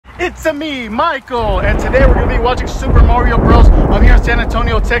It's me, Michael, and today we're going to be watching Super Mario Bros. I'm here in San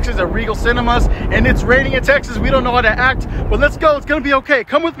Antonio, Texas at Regal Cinemas, and it's raining in Texas. We don't know how to act, but let's go. It's going to be okay.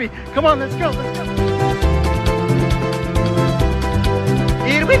 Come with me. Come on, let's go. Let's go.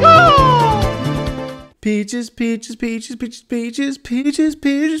 Here we go. Peaches, peaches, peaches, peaches, peaches, peaches,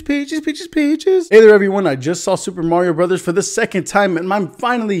 peaches, peaches, peaches, peaches. Hey there, everyone. I just saw Super Mario Bros. For the second time, and I'm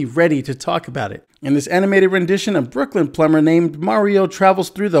finally ready to talk about it. In this animated rendition, a Brooklyn plumber named Mario travels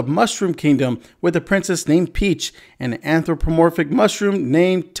through the Mushroom Kingdom with a princess named Peach and an anthropomorphic mushroom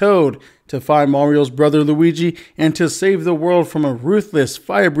named Toad to find Mario's brother Luigi and to save the world from a ruthless,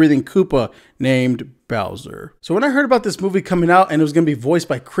 fire-breathing Koopa named Bowser. So when I heard about this movie coming out and it was going to be voiced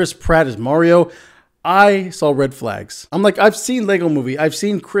by Chris Pratt as Mario, I saw red flags. I'm like, I've seen Lego Movie. I've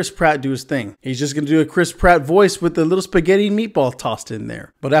seen Chris Pratt do his thing. He's just going to do a Chris Pratt voice with the little spaghetti meatball tossed in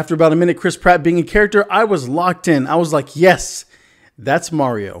there. But after about a minute, Chris Pratt being a character, I was locked in. I was like, yes, that's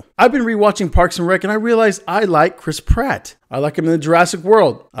Mario. I've been rewatching Parks and Rec and I realized I like Chris Pratt. I like him in the Jurassic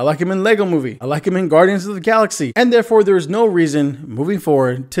World. I like him in Lego Movie. I like him in Guardians of the Galaxy. And therefore, there is no reason moving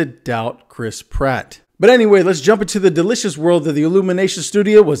forward to doubt Chris Pratt. But anyway, let's jump into the delicious world that the Illumination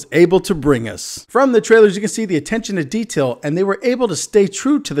Studio was able to bring us. From the trailers, you can see the attention to detail, and they were able to stay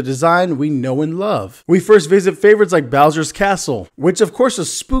true to the design we know and love. We first visit favorites like Bowser's Castle, which of course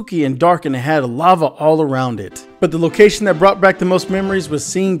was spooky and dark and it had lava all around it. But the location that brought back the most memories was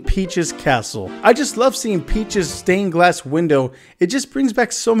seeing Peach's castle. I just love seeing Peach's stained glass window. It just brings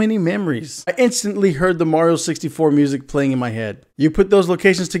back so many memories. I instantly heard the Mario 64 music playing in my head. You put those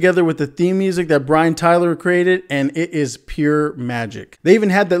locations together with the theme music that Brian Tyler created, and it is pure magic. They even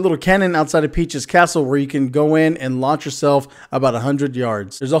had that little cannon outside of Peach's castle where you can go in and launch yourself about 100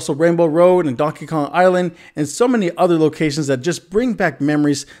 yards. There's also Rainbow Road and Donkey Kong Island and so many other locations that just bring back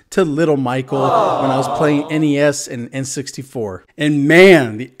memories to little Michael when I was playing NES and N64. And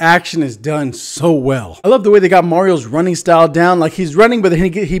man, the action is done so well. I love the way they got Mario's running style down. Like he's running, but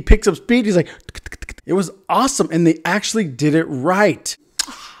then he picks up speed. He's like, it was awesome. And they actually did it right.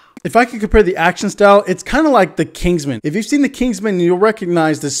 If I could compare the action style, it's kind of like the Kingsman. If you've seen the Kingsman, you'll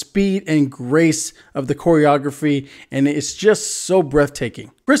recognize the speed and grace of the choreography, and it's just so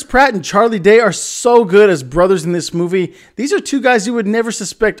breathtaking. Chris Pratt and Charlie Day are so good as brothers in this movie. These are two guys you would never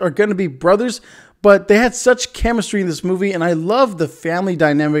suspect are going to be brothers, but they had such chemistry in this movie, and I love the family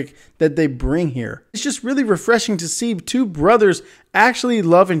dynamic that they bring here. It's just really refreshing to see two brothers actually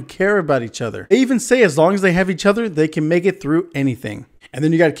love and care about each other. They even say as long as they have each other, they can make it through anything. And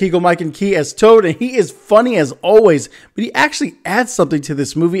then you got Keegan Mike and Key as Toad, and he is funny as always, but he actually adds something to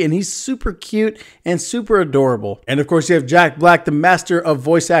this movie, and he's super cute and super adorable. And of course, you have Jack Black, the master of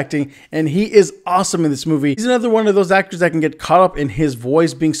voice acting, and he is awesome in this movie. He's another one of those actors that can get caught up in his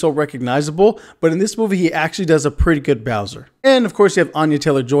voice being so recognizable, but in this movie, he actually does a pretty good Bowser. And of course, you have Anya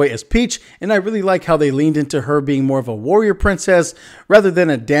Taylor-Joy as Peach, and I really like how they leaned into her being more of a warrior princess rather than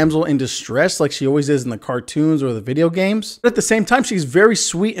a damsel in distress like she always is in the cartoons or the video games. But at the same time, she's very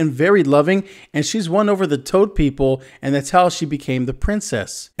sweet and very loving, and she's won over the Toad people, and that's how she became the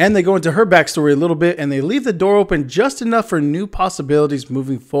princess. And they go into her backstory a little bit, and they leave the door open just enough for new possibilities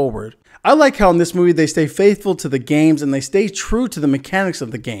moving forward. I like how in this movie they stay faithful to the games and they stay true to the mechanics of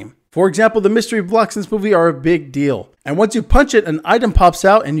the game. For example, the mystery blocks in this movie are a big deal. And once you punch it, an item pops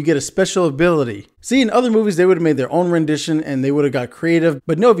out and you get a special ability. See, in other movies, they would have made their own rendition and they would have got creative.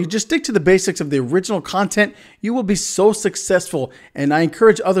 But no, if you just stick to the basics of the original content, you will be so successful. And I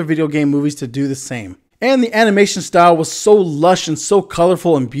encourage other video game movies to do the same. And the animation style was so lush and so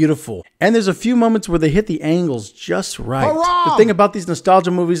colorful and beautiful. And there's a few moments where they hit the angles just right. Hurrah! The thing about these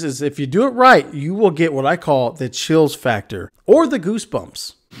nostalgia movies is if you do it right, you will get what I call the chills factor or the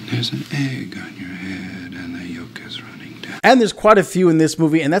goosebumps. There's an egg on your head and the yolk is running down. And there's quite a few in this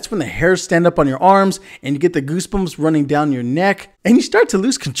movie, and that's when the hairs stand up on your arms and you get the goosebumps running down your neck and you start to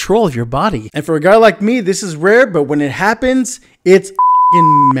lose control of your body. And for a guy like me, this is rare, but when it happens, it's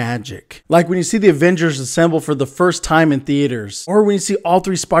magic. Like when you see the Avengers assemble for the first time in theaters, or when you see all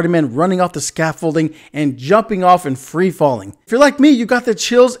three Spider-Man running off the scaffolding and jumping off and free falling. If you're like me, you got the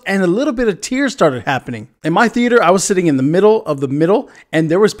chills and a little bit of tears started happening. In my theater, I was sitting in the middle of the middle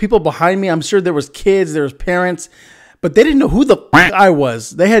and there was people behind me. I'm sure there was kids, there was parents, but they didn't know who the I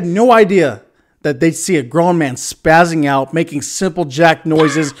was. They had no idea that they'd see a grown man spazzing out, making simple jack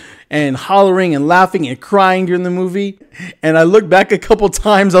noises and hollering and laughing and crying during the movie. And I looked back a couple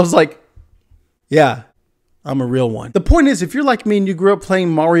times, I was like, yeah, I'm a real one. The point is, if you're like me and you grew up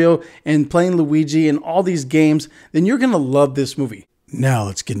playing Mario and playing Luigi and all these games, then you're gonna love this movie. Now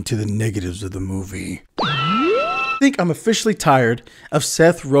let's get into the negatives of the movie. think I'm officially tired of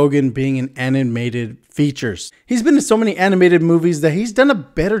Seth Rogen being in animated features. He's been in so many animated movies that he's done a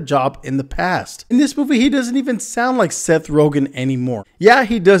better job in the past. In this movie, he doesn't even sound like Seth Rogen anymore. Yeah,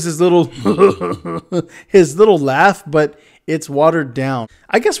 he does his little his little laugh, but it's watered down.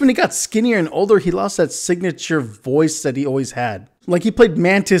 I guess when he got skinnier and older, he lost that signature voice that he always had. Like he played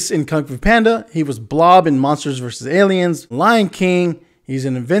Mantis in Kung Fu Panda, he was Blob in Monsters vs. Aliens, Lion King, he's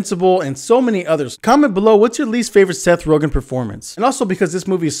in Invincible, and so many others. Comment below, what's your least favorite Seth Rogen performance? And also, because this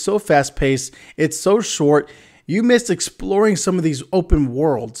movie is so fast-paced, it's so short, you missed exploring some of these open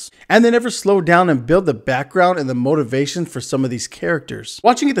worlds. And they never slowed down and build the background and the motivation for some of these characters.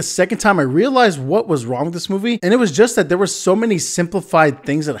 Watching it the second time, I realized what was wrong with this movie. And it was just that there were so many simplified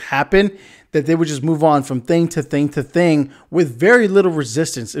things that happened that they would just move on from thing to thing to thing with very little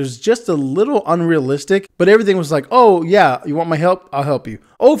resistance. It was just a little unrealistic, but everything was like, oh yeah, you want my help? I'll help you.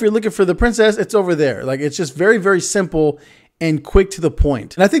 Oh, if you're looking for the princess, it's over there. Like, it's just very, very simple and quick to the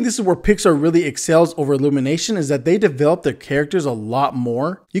point. And I think this is where Pixar really excels over Illumination, is that they develop their characters a lot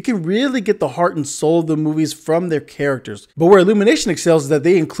more. You can really get the heart and soul of the movies from their characters. But where Illumination excels is that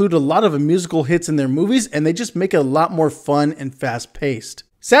they include a lot of musical hits in their movies, and they just make it a lot more fun and fast paced.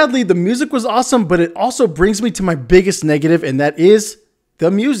 Sadly, the music was awesome, but it also brings me to my biggest negative, and that is the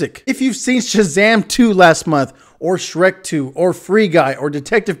music. If you've seen Shazam 2 last month, or Shrek 2, or Free Guy, or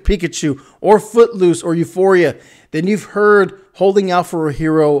Detective Pikachu, or Footloose, or Euphoria, then you've heard Holding Out for a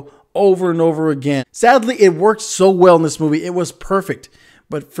Hero over and over again. Sadly, it worked so well in this movie. It was perfect.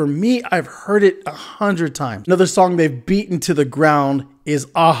 But for me, I've heard it 100 times. Another song they've beaten to the ground is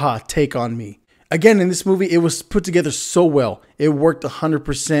Aha, Take On Me. Again, in this movie, it was put together so well. It worked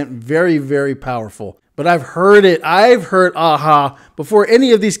 100%, very, very powerful. But I've heard it. I've heard Aha before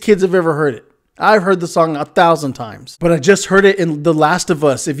any of these kids have ever heard it. I've heard the song 1,000 times, but I just heard it in The Last of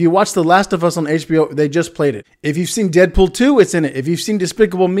Us. If you watch The Last of Us on HBO, they just played it. If you've seen Deadpool 2, it's in it. If you've seen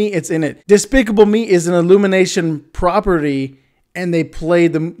Despicable Me, it's in it. Despicable Me is an Illumination property, and they play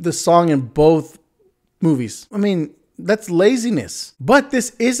the song in both movies. I mean, that's laziness. But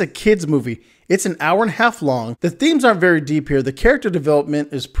this is a kid's movie. It's an hour and a half long. The themes aren't very deep here. The character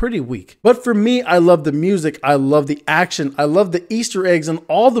development is pretty weak. But for me, I love the music. I love the action. I love the Easter eggs and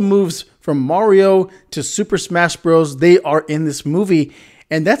all the moves from Mario to Super Smash Bros. They are in this movie.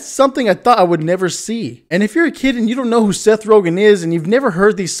 And that's something I thought I would never see. And if you're a kid and you don't know who Seth Rogen is and you've never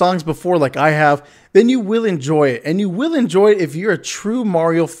heard these songs before like I have, then you will enjoy it. And you will enjoy it if you're a true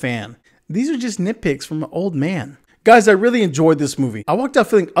Mario fan. These are just nitpicks from an old man. Guys, I really enjoyed this movie. I walked out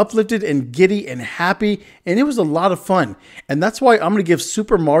feeling uplifted and giddy and happy, and it was a lot of fun. And that's why I'm going to give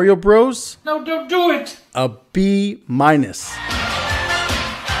Super Mario Bros. No, don't do it! A B-.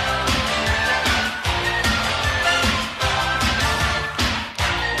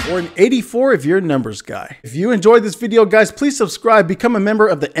 Or an 84 if you're a numbers guy. If you enjoyed this video, guys, please subscribe, become a member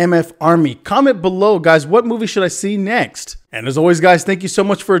of the MF Army. Comment below, guys, what movie should I see next? And as always, guys, thank you so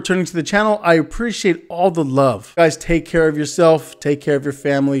much for returning to the channel. I appreciate all the love. Guys, take care of yourself, take care of your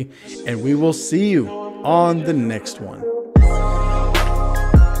family, and we will see you on the next one.